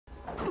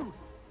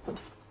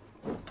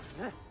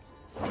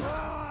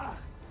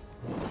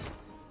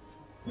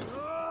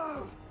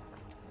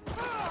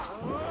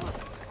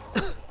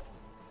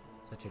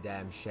Such a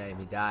damn shame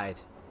he died.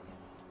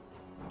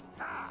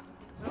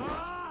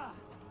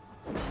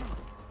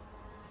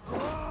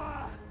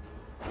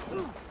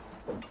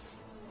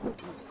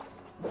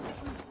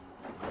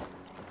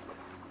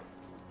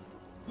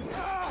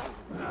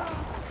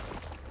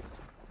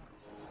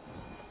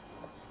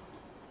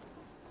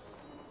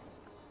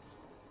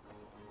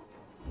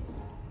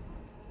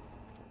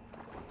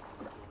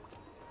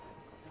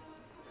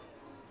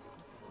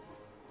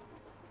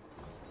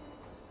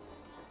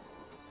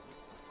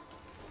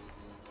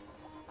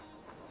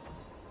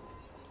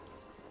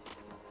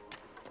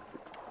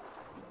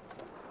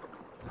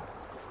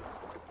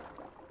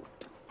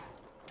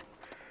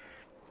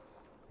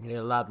 You need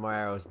a lot more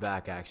arrows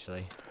back,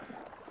 actually.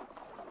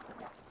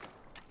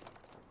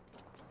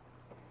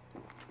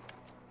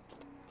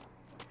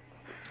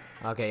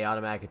 Okay, he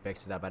automatically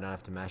picks it up. I don't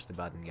have to mash the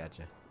button.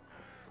 Gotcha.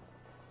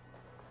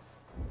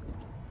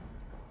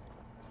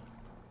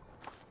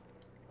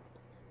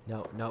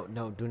 No, no,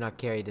 no. Do not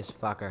carry this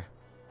fucker.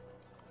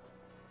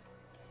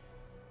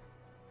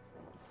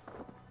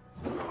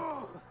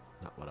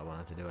 Not what I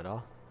wanted to do at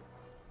all.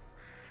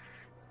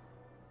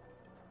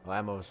 Oh,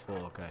 ammo was full.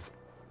 Okay.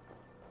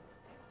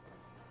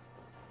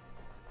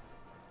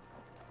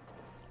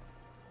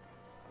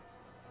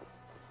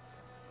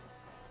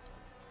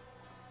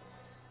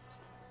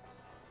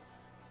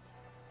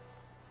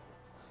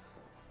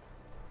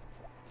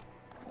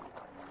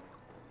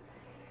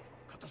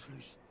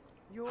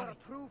 You are a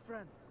true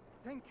friend.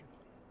 Thank you.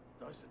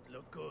 Doesn't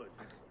look good.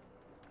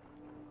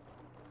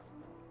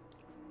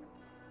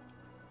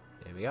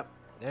 There we go.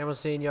 Anyone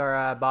seen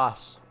your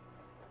boss?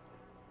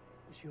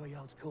 Is your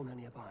Jarl's Kona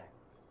nearby?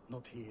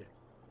 Not here.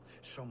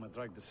 Soma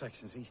dragged the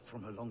Saxons east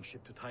from her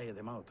longship to tire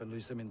them out and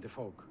lose them in the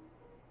fog.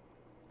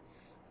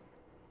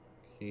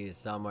 She is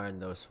somewhere in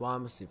those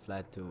swamps. He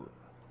fled to...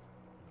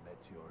 Met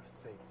your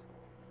fate.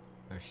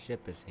 Her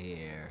ship is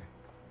here.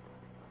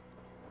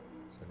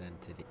 So then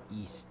to the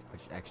east,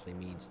 which actually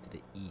means to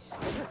the east.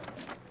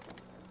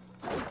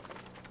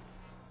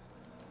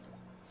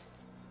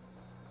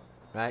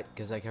 Right,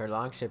 because like her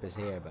longship is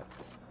here, but...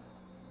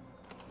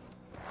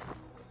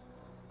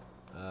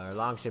 her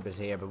longship is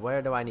here, but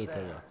where do I need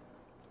to look?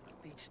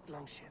 Beached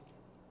longship.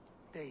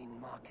 Dane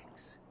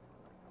markings.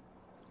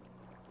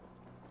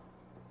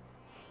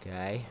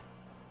 Okay.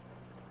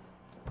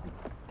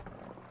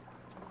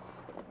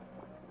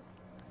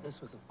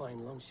 This was a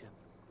fine longship.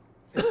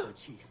 Fit for a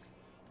chief.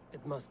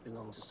 It must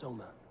belong to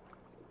Soma.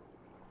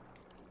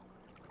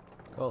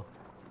 Cool.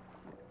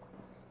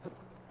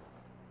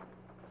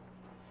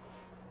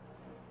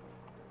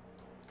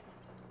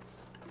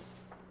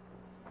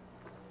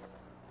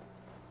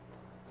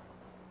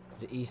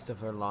 The east of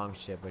her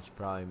longship, which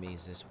probably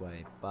means this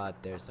way.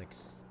 But there's like...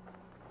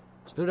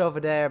 Sloot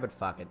over there, but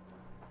fuck it.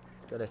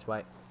 Let's go this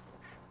way.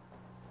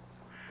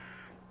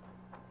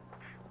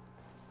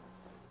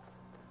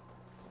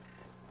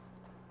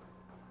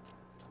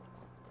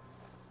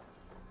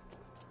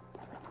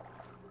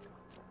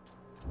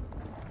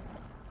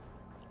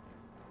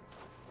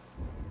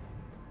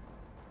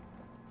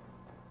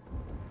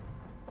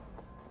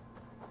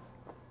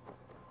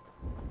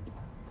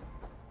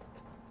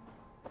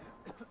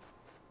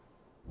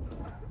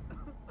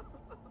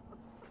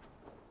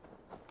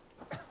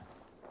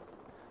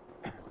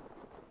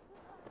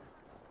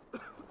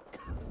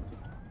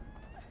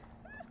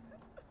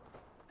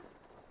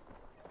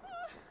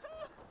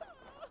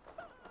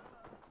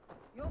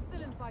 You're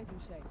still in fighting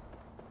shape.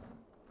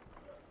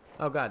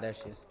 Oh god, there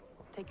she is.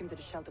 Take him to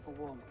the shelter for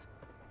warmth.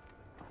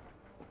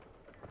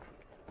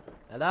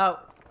 Hello?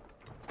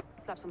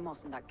 Slap some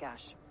moss in that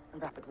gash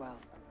and wrap it well.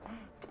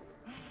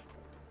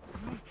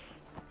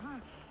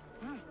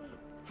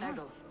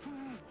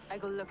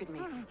 Eggle, look at me.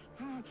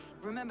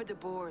 Remember the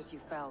boars you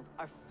felled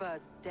our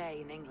first day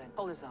in England?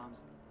 Hold his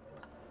arms.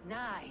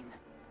 9.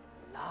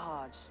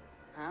 Large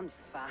and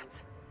fat.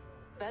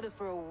 Fed us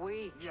for a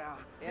week. Yeah.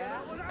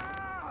 Yeah?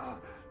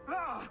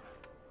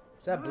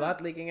 Is that blood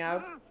leaking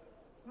out?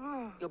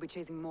 You'll be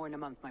chasing more in a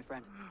month, my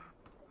friend.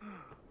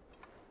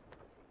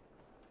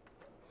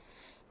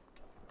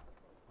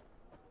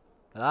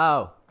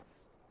 Hello?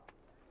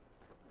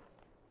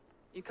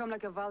 You come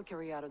like a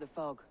Valkyrie out of the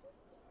fog.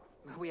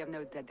 We have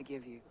no dead to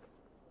give you.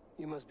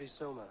 You must be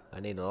Soma. I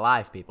need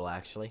alive people,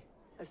 actually.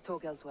 Let's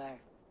talk elsewhere.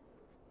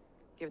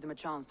 Give them a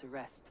chance to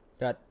rest.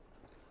 Good.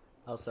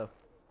 Also,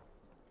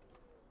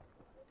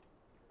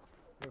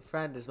 your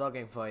friend is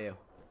looking for you.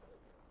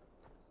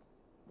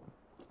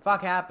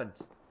 Fuck happened?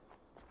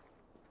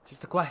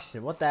 Just a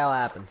question. What the hell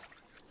happened?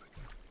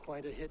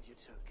 Quite a hit you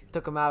took.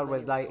 Took him out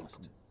with like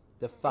Lost.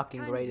 the fucking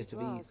It's kind greatest of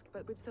of you to ease. ask,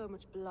 but with so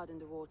much blood in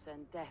the water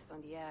and death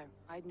on the air,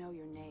 I'd know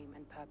your name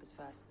and purpose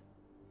first.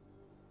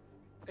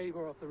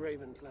 Eivor of the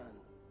Raven clan.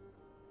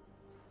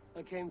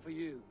 I came for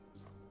you,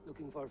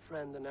 looking for a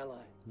friend and ally.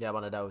 Yeah,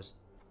 one of those.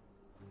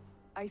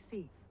 I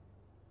see.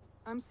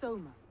 I'm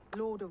Soma,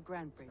 Lord of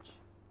Grandbridge.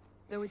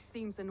 Though it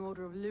seems an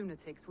order of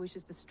lunatics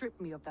wishes to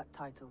strip me of that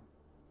title.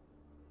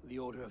 The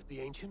Order of the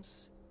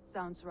Ancients?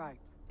 Sounds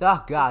right.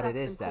 Oh god, The it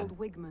is Saxon then. called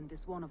Wigmund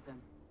is one of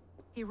them.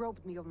 He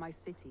robbed me of my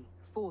city,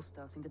 forced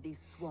us into these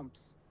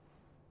swamps.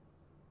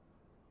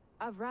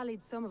 I've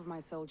rallied some of my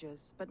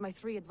soldiers, but my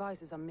 3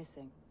 advisors are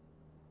missing.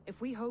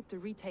 If we hope to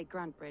retake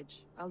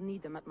Grantbridge, I'll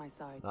need them at my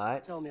side.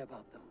 Alright. Tell me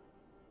about them.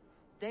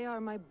 They are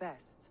my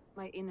best,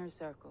 my inner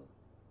circle.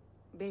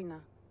 Birna,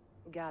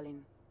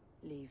 Galin,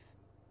 Leave.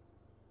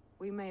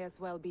 We may as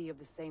well be of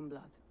the same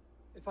blood.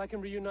 If I can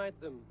reunite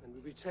them and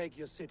we retake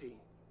your city,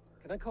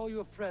 can I call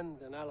you a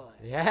friend and ally?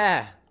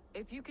 Yeah.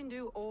 If you can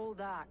do all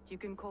that, you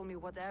can call me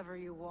whatever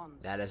you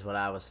want. That is what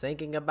I was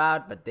thinking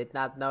about, but did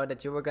not know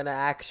that you were gonna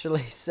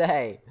actually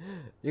say.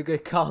 You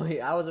could call me,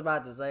 I was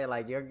about to say,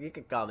 like, you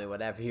could call me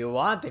whatever you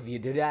want if you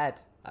do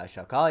that. I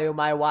shall call you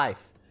my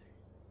wife.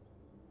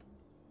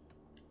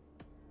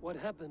 What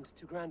happened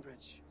to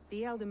Grantbridge?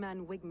 The elder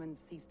man Wigmund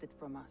seized it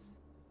from us.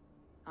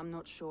 I'm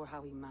not sure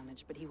how he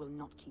managed, but he will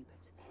not keep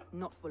it.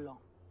 Not for long.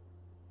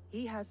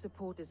 He has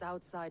supporters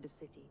outside the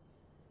city,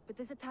 but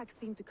this attack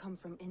seemed to come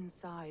from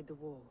inside the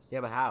walls. Yeah,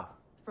 but how?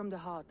 From the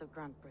heart of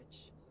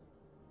Grantbridge.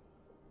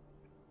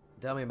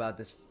 Tell me about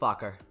this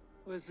fucker.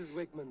 Who is this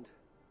Wigmund?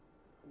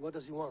 What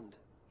does he want?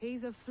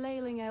 He's a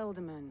flailing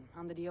elderman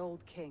under the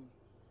old king.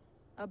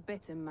 A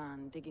bitter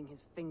man digging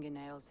his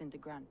fingernails into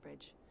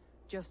Grantbridge,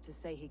 just to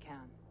say he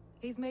can.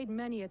 He's made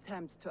many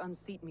attempts to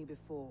unseat me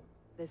before.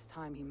 This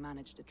time he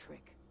managed a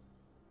trick.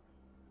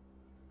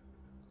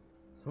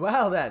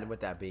 Well then, with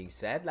that being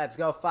said, let's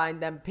go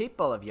find them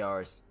people of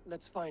yours.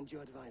 Let's find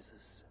your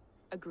advisors.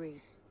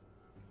 Agreed.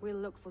 We'll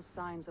look for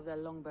signs of their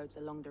longboats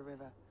along the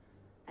river.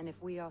 And if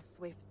we are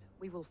swift,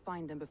 we will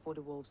find them before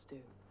the wolves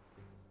do.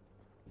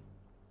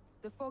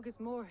 The fog is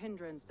more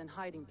hindrance than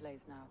hiding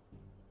place now.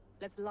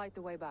 Let's light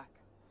the way back.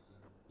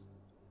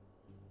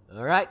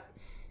 Alright.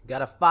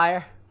 Got a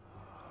fire.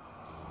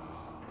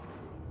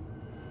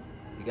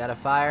 You got a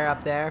fire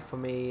up there for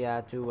me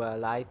to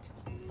light.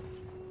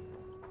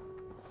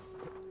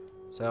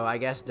 So I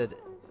guess that,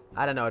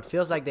 I don't know, it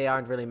feels like they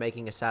aren't really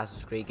making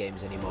Assassin's Creed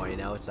games anymore, you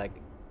know? It's like,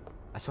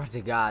 I swear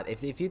to God,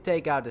 if you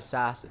take out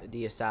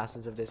the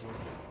assassins of this one,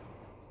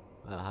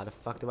 well, how the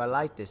fuck do I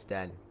light this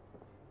then?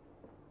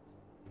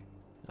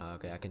 Oh,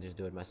 okay, I can just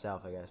do it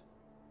myself, I guess.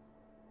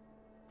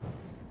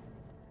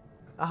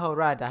 Oh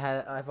right,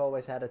 I've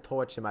always had a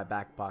torch in my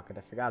back pocket.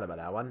 I forgot about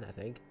that one, I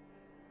think.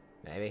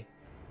 Maybe.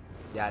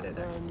 Yeah, I did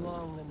actually. Burn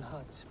Long and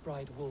Hut,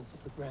 bright wolf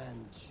of the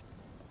branch,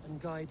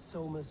 and guide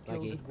Soma's Lucky.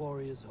 gilded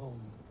warriors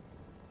home.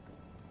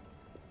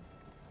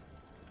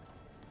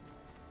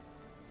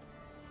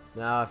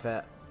 Now, if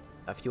a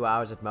few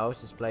hours at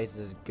most, this place is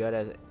as good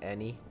as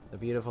any. A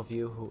beautiful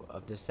view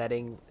of the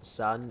setting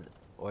sun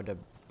or the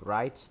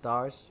bright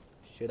stars,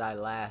 should I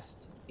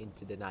last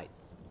into the night.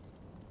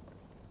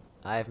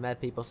 I have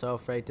met people so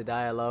afraid to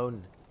die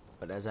alone,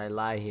 but as I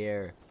lie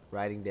here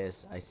writing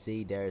this, I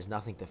see there is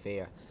nothing to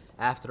fear.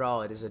 After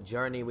all, it is a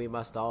journey we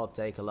must all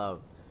take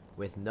alone,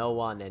 with no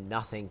one and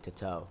nothing to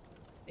tow.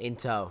 In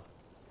tow.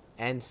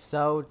 And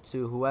so,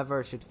 to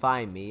whoever should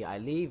find me, I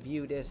leave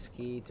you this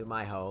key to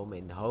my home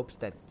in hopes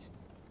that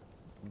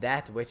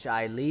that which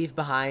I leave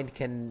behind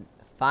can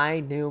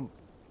find new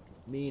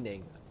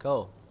meaning.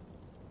 Cool.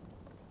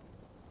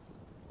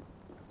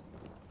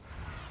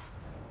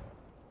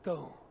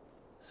 Go,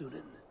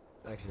 Sunan.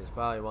 Actually, it's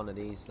probably one of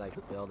these, like,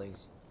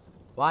 buildings.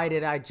 Why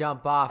did I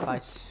jump off?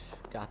 I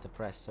got to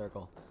press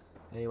circle.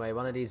 Anyway,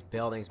 one of these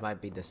buildings might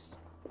be this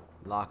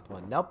locked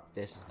one. Nope,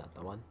 this is not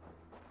the one.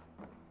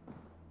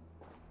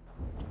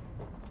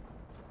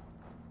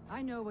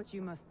 I know what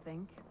you must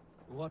think.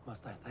 What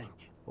must I think?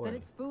 That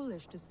it's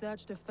foolish to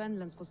search the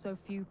Fenlands for so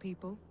few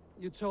people.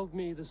 You told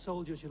me the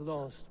soldiers you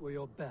lost were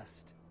your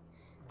best.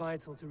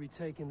 Vital to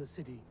retaking the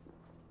city.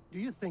 Do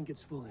you think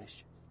it's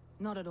foolish?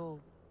 Not at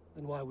all.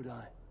 Then why would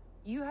I?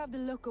 You have the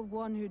look of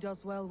one who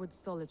does well with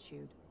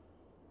solitude.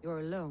 You're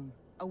alone,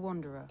 a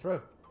wanderer.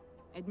 True.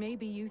 It may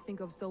be you think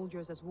of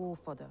soldiers as war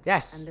fodder.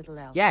 Yes. And little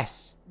else.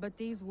 Yes. But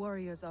these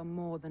warriors are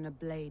more than a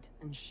blade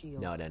and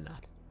shield. No, they're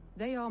not.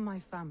 They are my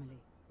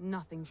family,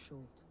 nothing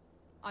short.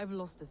 I've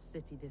lost a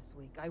city this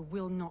week. I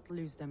will not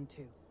lose them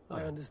too.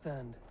 I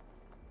understand.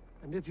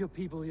 And if your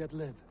people yet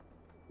live,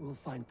 we'll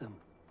find them.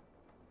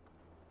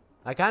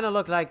 I kind of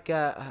look like,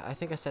 I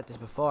think I said this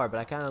before, but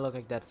I kind of look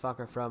like that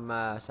fucker from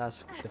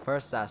the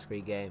first Assassin's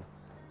Creed game.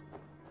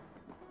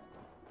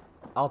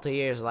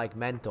 Altair's like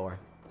mentor.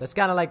 That's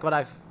kind of like what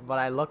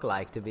I look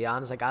like, to be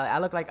honest. Like I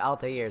look like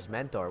Altair's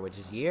mentor, which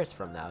is years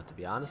from now, to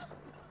be honest.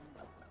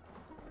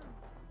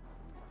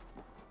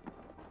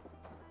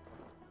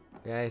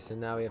 Okay, so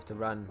now we have to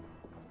run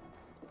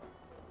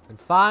and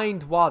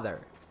find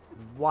water.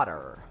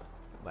 Water.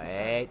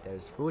 Wait,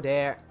 there's food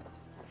here.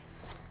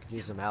 Could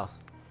use some health.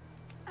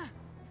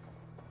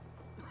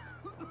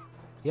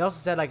 He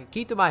also said like a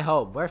key to my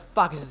home. Where the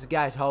fuck is this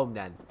guy's home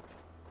then?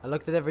 I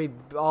looked at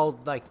all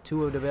like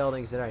 2 of the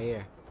buildings that are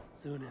here.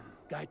 Sunan,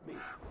 guide me.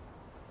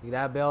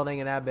 That building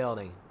and that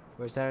building.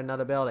 Where's there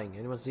another building?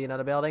 Anyone see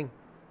another building?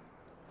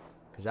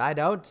 Cause I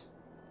don't.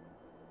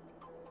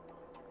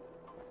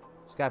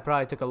 This guy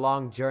probably took a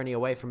long journey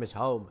away from his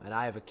home, and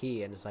I have a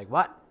key, and it's like,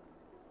 what?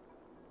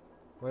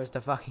 Where's the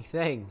fucking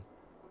thing?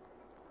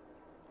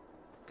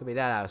 Could be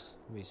that house.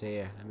 Let me see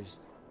here. Let me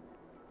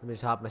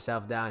just hop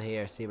myself down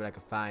here, see what I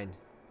can find.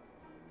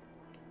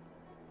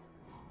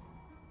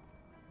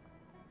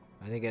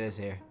 I think it is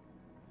here.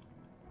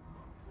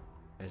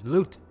 There's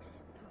loot.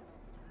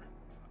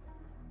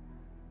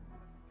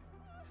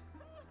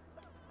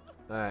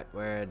 Alright,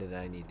 where did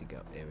I need to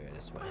go? There we go,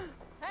 this way.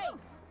 Hey,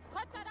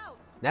 cut that out.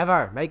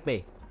 Never! Make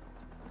me!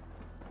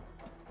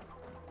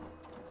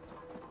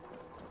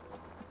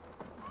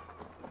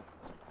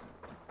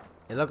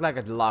 It looked like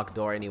a locked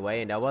door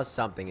anyway, and there was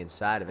something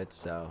inside of it,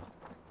 so...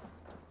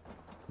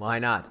 Why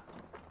not?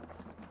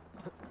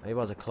 Maybe it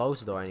was a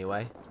closed door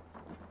anyway.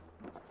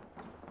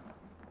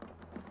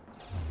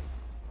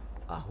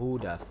 Who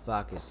the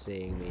fuck is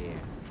seeing me here?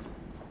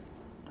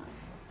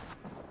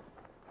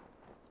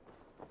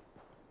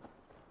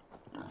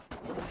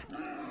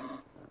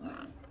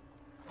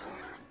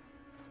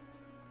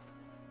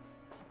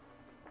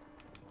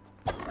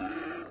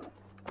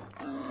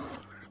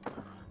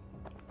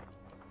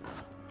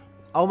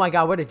 Oh my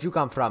god, where did you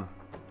come from?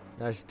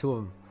 There's two of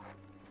them.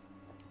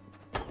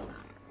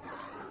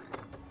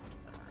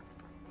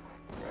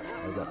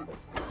 There's a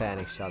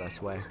panic shot, I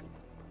swear.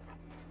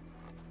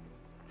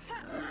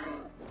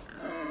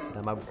 Get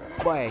out my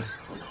way.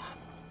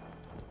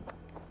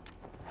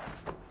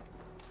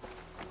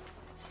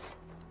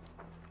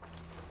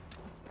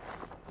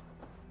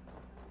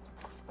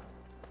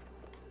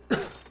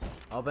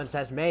 Open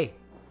sesame.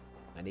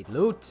 I need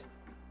loot.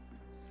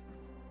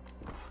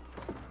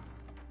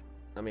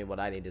 I mean,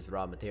 what I need is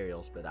raw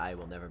materials, but I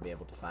will never be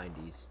able to find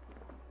these.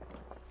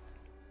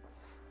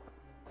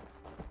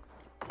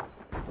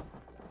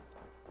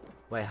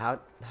 Wait, how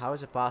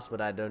is it possible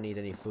that I don't need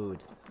any food?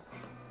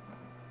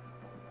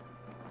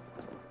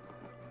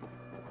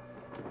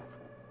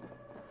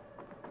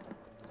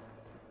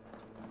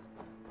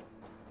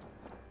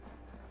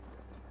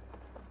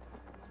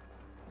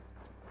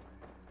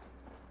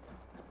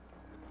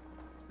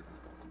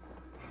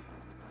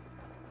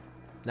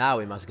 Now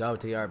we must go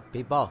to your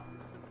people.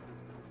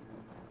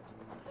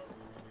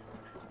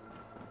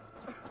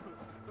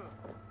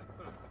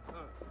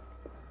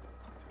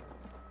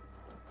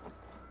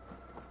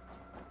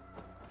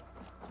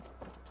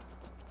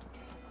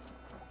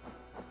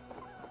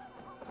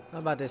 How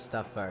about this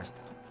stuff first?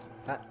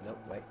 Nope,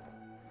 wait.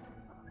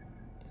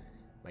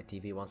 My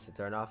TV wants to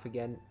turn off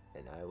again,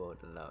 and I won't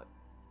allow it.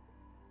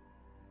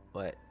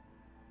 Wait.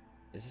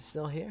 Is it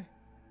still here?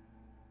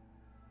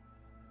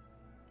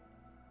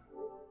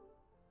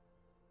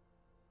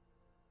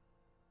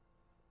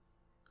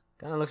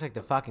 Kinda looks like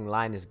the fucking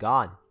line is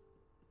gone.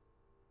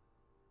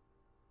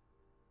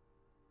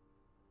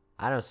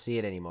 I don't see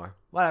it anymore.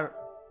 Whatever.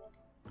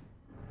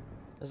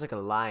 There's like a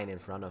line in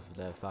front of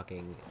the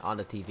fucking... on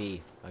the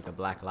TV. Like a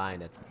black line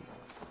that...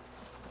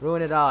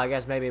 ruined it all. I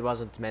guess maybe it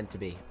wasn't meant to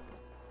be.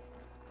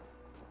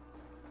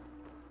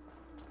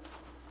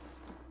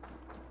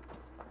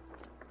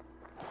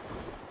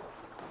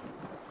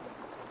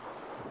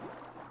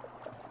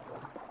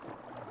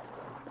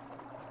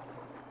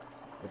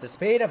 With the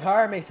speed of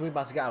Hermes, we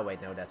must go.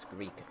 Wait, no, that's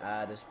Greek.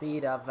 The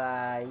speed of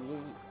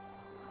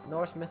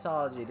Norse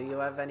mythology. Do you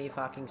have any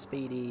fucking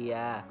speedy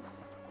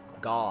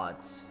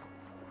gods?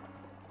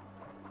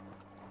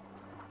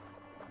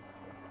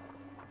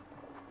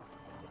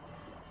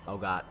 Oh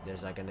god,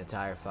 there's like an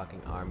entire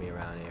fucking army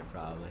around here,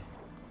 probably.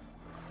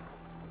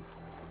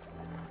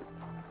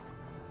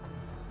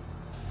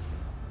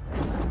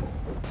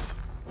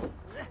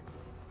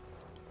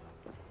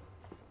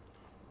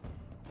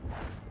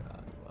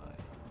 God, why?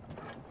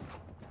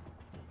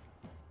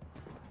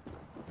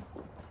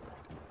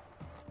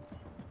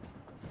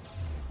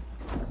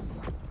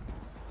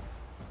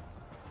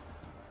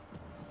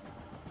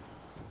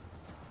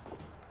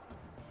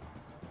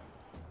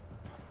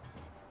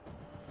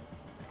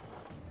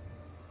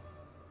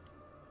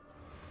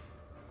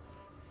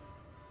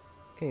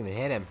 Can't even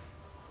hit him.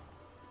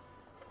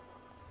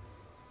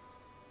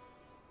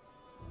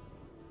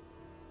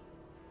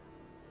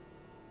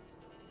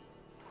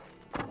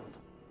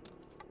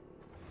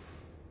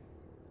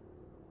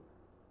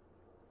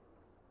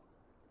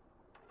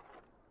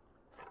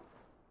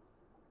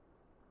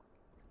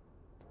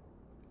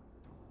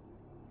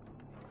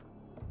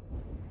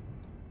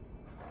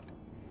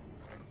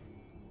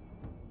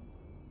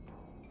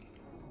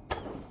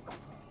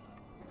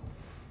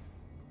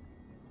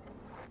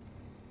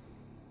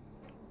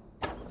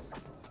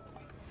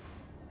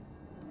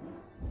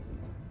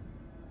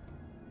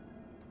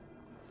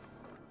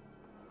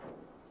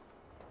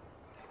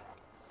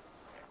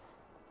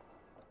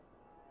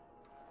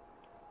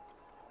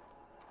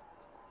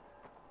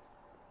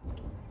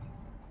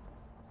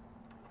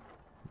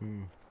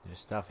 There's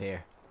stuff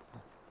here.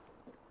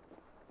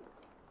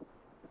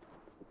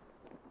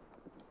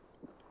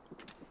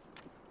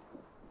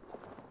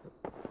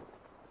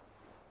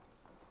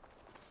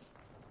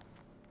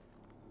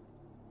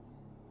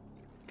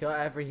 Kill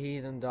every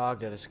heathen dog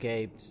that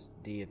escaped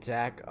the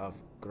attack of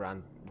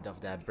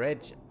of that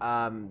bridge.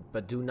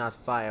 But do not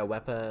fire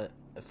weapon.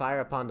 Fire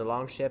upon the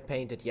longship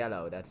painted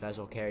yellow. That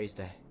vessel carries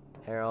the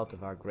herald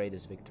of our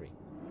greatest victory.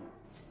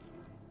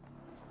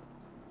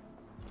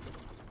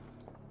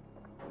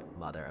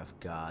 Mother of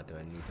God, do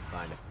I need to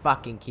find a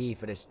fucking key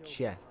for this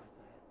chest?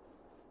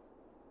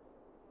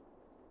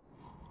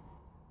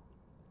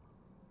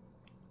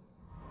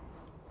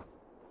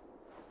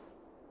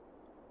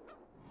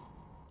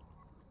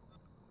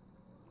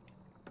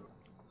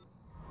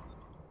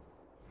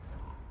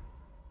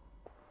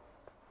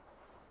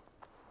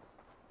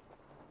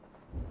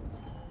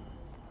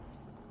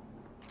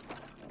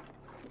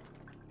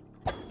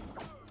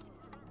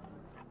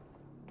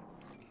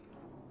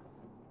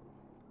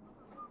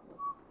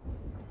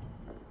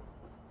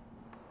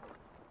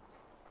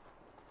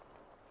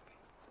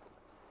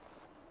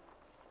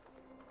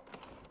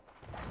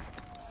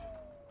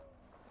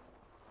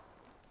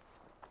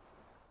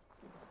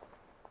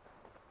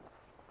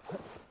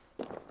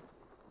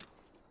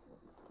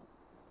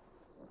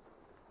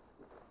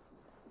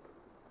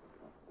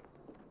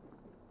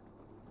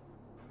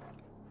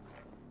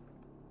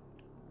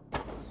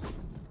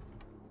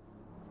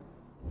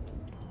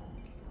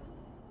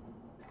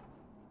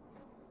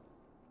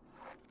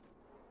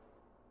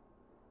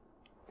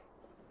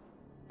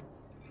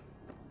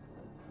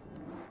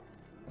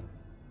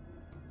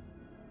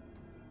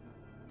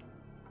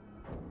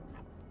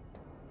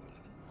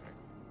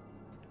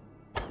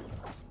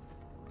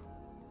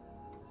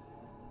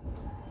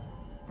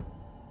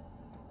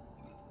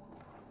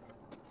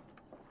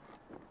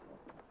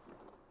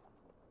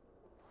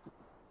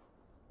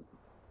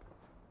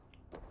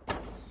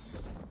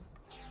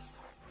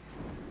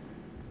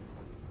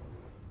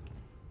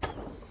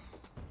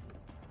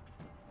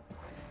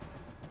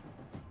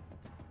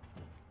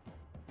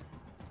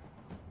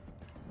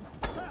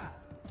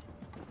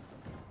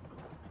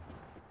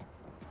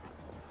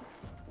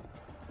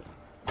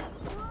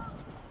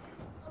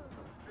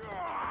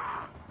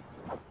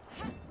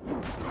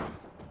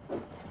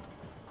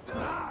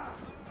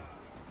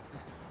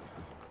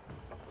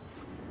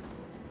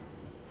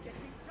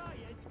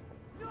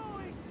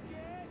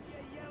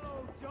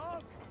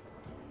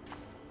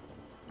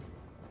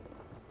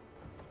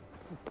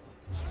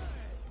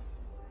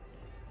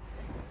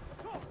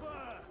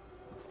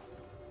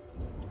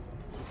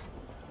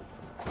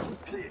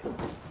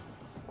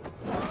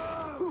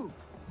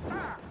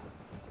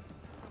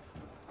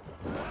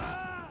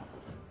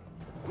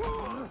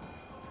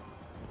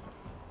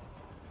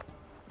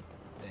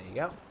 You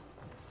go.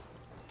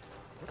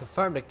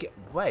 Confirm the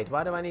wait,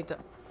 why do I need to...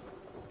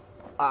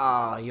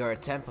 Ah, you're a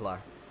Templar.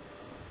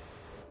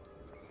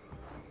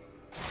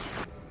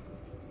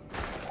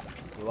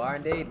 You are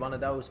indeed one of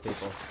those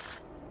people.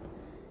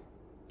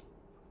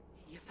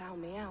 You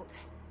found me out.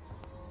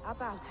 I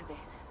bow to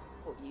this,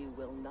 but you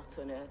will not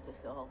unearth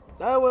us all.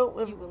 Oh,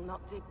 well, You will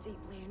not dig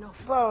deeply enough.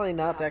 probably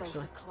not, Both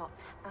actually. the clot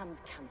and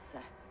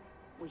cancer.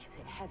 We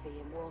sit heavy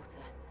in water,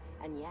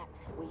 and yet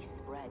we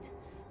spread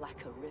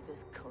like a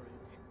river's current.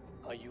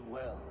 Are you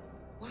well?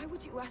 Why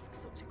would you ask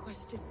such a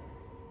question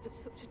at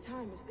such a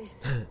time as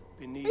this?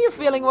 Beneath Are you your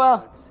feeling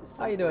well? words is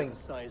How are you something doing? of a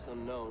size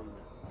unknown,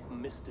 a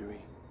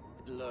mystery.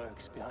 It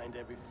lurks behind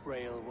every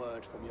frail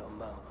word from your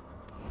mouth.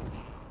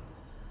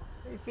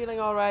 Are you feeling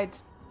alright?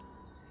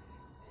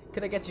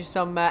 Could I get you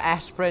some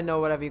aspirin or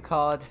whatever you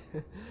call it?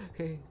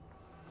 There's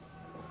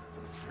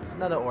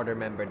another order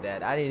member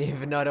dead. I didn't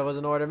even know there was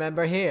an order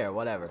member here.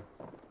 Whatever.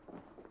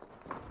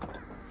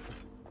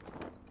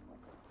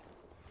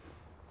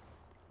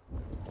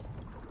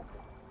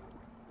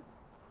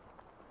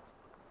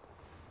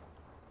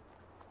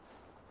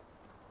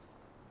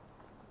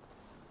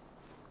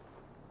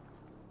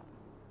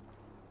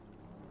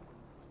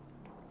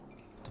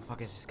 What the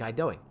fuck is this guy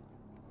doing?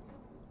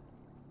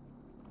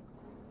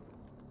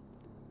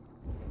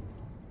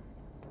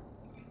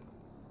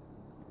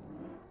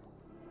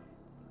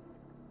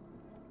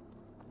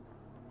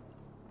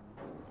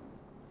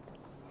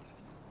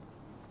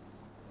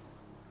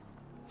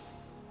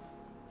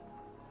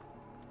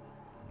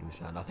 You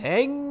saw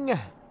nothing.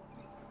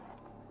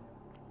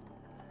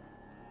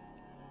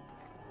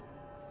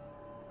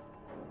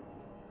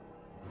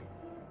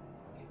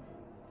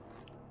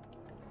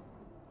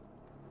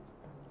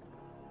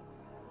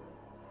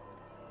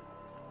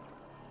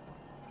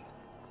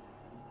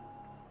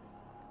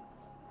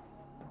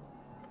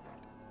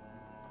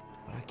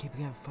 But I keep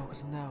getting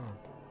focused on that one.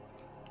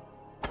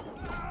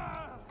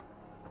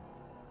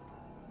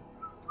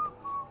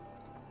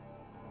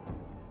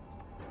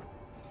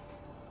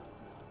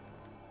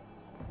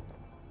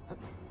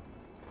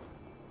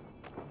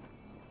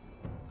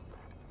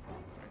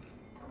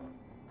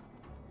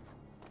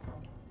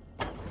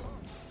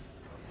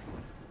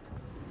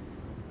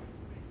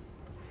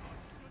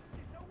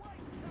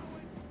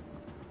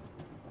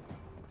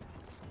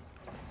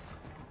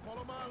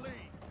 Follow my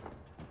lead.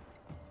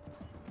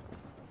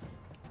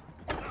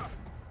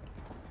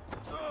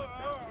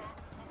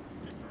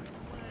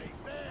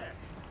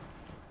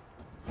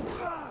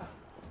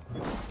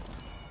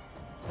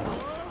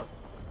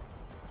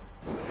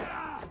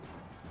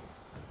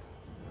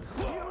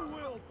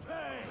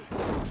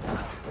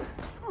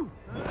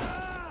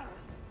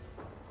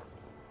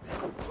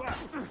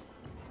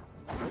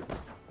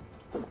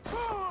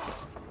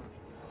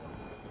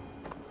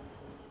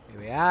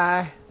 we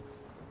are.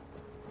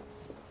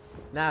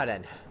 Now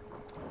then.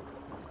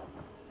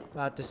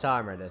 About this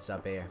armor that's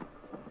up here.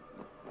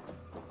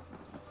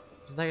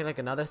 Was that like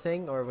another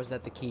thing, or was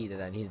that the key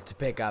that I needed to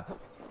pick up?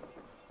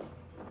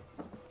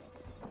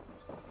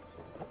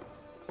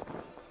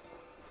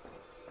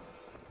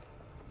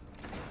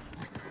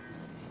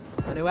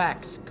 A new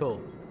axe,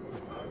 cool.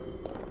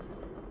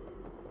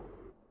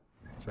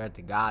 Swear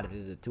to God, it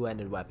is a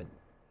two-handed weapon.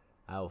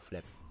 I will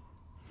flip.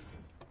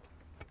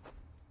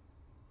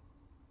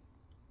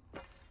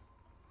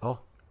 Oh.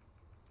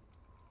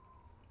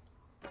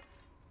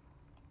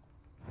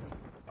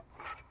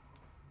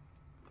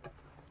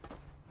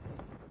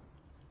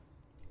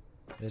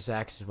 This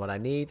axe is what I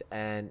need,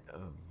 and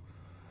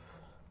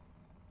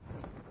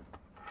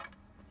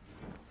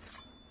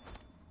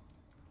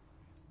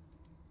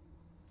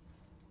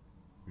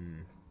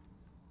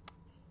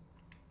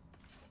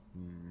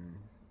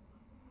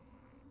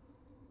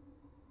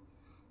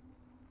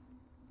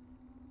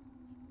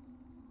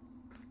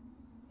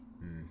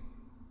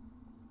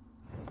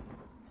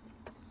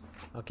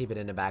I'll keep it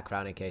in the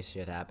background in case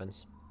shit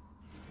happens.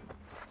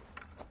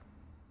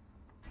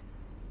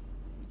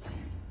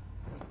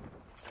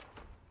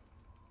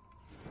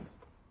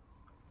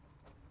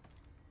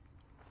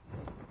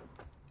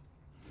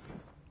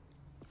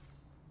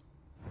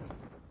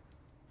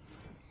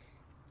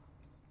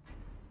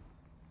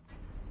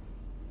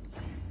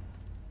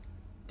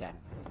 Damn.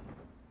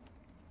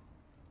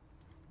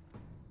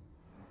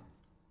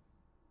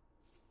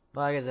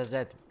 Well, I guess that's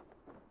it.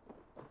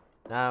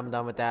 Now I'm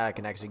done with that. I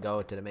can actually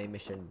go to the main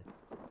mission.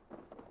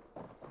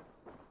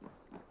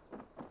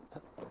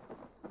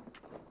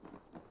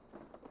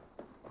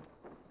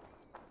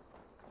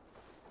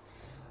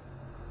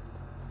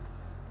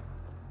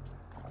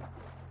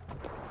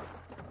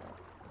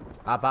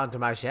 Hop onto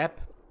my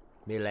ship,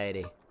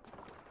 milady.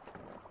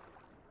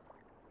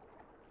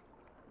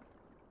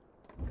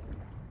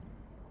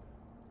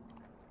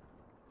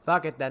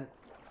 Fuck it then.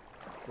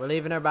 We're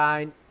leaving her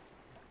behind.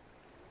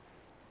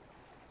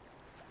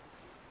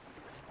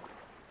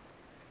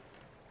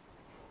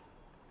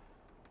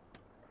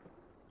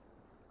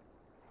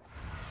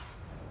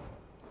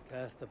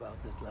 Cast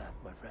about this land,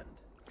 my friend.